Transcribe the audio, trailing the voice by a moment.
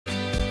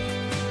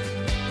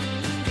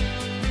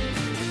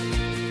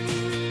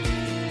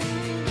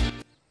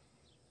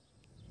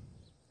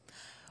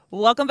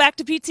Welcome back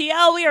to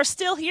PTL. We are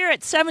still here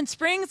at Seven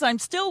Springs. I'm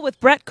still with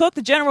Brett Cook,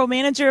 the general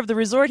manager of the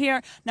resort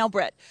here. Now,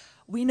 Brett,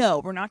 we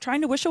know we're not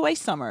trying to wish away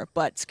summer,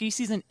 but ski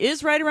season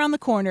is right around the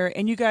corner,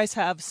 and you guys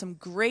have some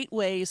great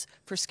ways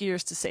for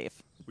skiers to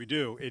save. We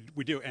do,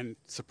 and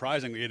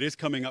surprisingly, it is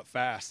coming up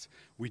fast.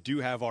 We do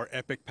have our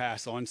Epic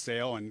Pass on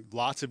sale and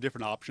lots of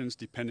different options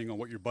depending on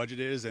what your budget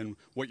is and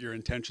what your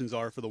intentions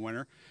are for the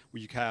winter.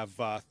 We have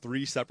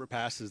 3 separate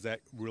passes that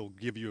will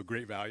give you a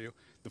great value.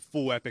 The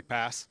full Epic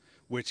Pass,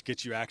 which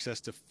gets you access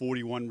to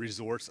 41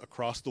 resorts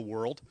across the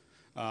world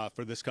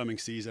for this coming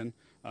season.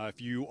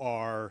 If you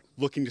are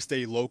looking to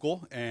stay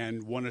local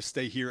and want to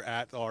stay here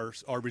at our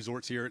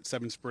resorts here at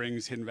Seven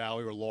Springs, Hidden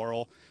Valley, or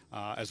Laurel,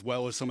 as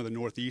well as some of the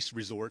Northeast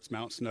resorts,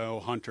 Mount Snow,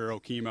 Hunter,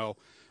 Okemo,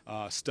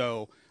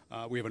 Stowe,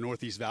 we have a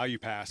Northeast Value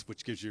Pass,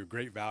 which gives you a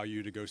great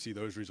value to go see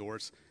those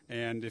resorts.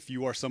 And if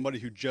you are somebody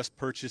who just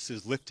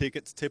purchases lift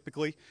tickets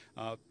typically,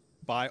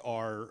 buy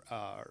our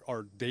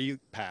day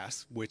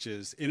pass, which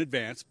is in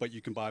advance, but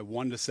you can buy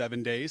 1 to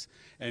 7 days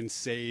and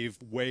save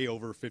way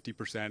over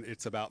 50%.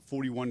 It's about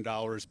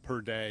 $41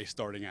 per day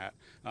starting at,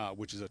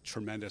 which is a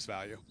tremendous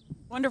value.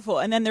 Wonderful.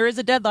 And then there is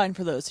a deadline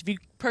for those. If you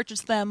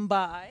purchase them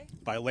by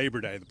Labor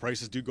Day. The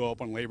prices do go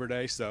up on Labor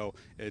Day, so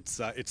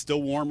it's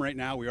still warm right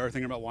now. We are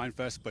thinking about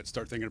Winefest, but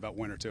start thinking about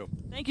winter too.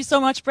 Thank you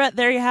so much, Brett.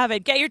 There you have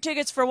it. Get your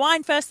tickets for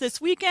Winefest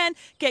this weekend.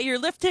 Get your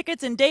lift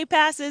tickets and day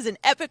passes and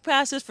epic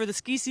passes for the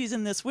ski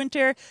season this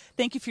winter.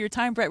 Thank you for your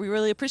time, Brett. We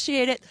really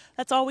appreciate it.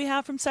 That's all we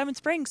have from Seven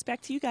Springs. Back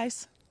to you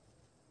guys.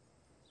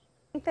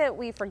 I think that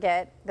we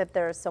forget that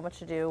there's so much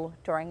to do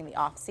during the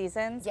off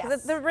seasons.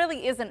 Yes. There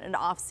really isn't an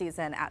off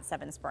season at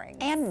Seven Springs.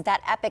 And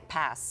that Epic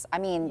Pass. I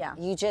mean, Yeah.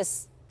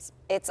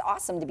 it's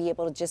awesome to be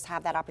able to just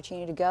have that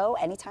opportunity to go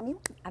anytime you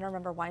want. I don't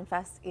remember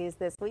Winefest is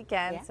this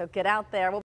weekend, Yeah. so get out there.